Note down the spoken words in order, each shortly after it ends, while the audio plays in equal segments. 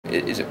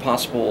is it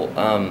possible,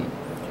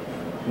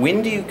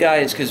 when do you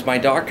guys, because my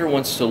doctor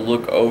wants to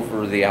look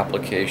over the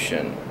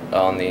application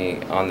on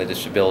the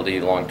disability,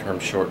 long-term,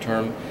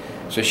 short-term,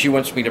 so she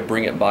wants me to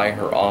bring it by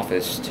her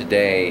office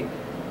today.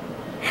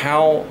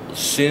 How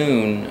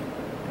soon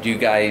do you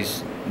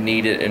guys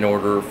need it in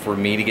order for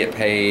me to get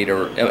paid?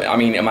 Or, I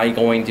mean, am I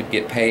going to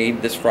get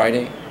paid this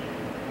Friday?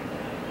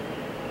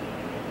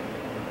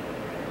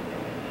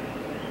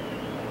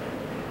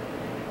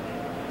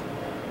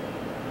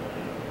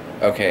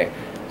 Okay,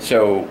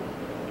 so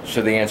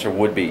the answer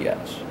would be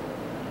yes.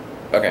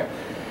 Okay,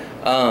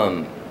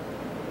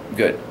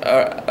 good.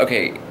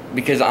 Okay,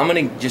 because I'm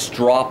gonna just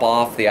drop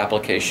off the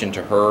application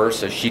to her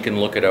so she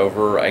can look it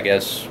over, I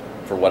guess,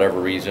 for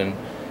whatever reason,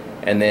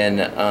 and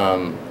then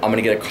I'm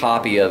gonna get a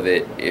copy of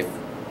it if,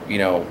 you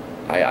know,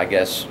 I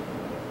guess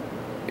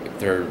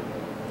if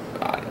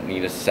I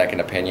need a second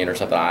opinion or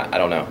something. I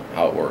don't know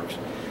how it works.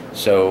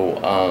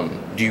 So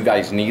do you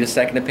guys need a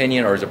second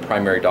opinion, or is a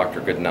primary doctor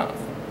good enough?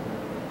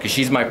 Because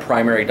she's my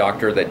primary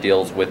doctor that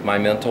deals with my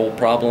mental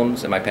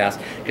problems in my past.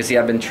 Because see,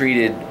 I've been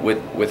treated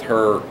with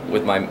her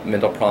with my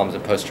mental problems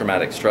and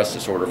post-traumatic stress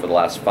disorder for the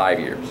last 5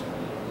 years.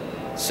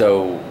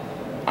 So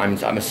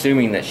I'm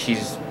assuming that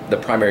she's the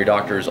primary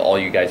doctor is all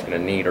you guys going to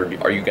need, or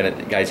are you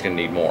guys going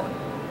to need more?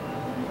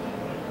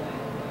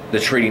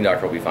 The treating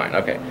doctor will be fine.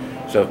 Okay,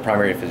 so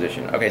primary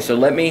physician. Okay, so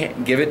let me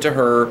give it to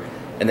her,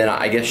 and then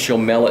I guess she'll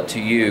mail it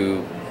to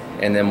you,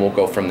 and then we'll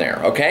go from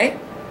there. Okay?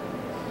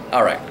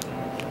 All right.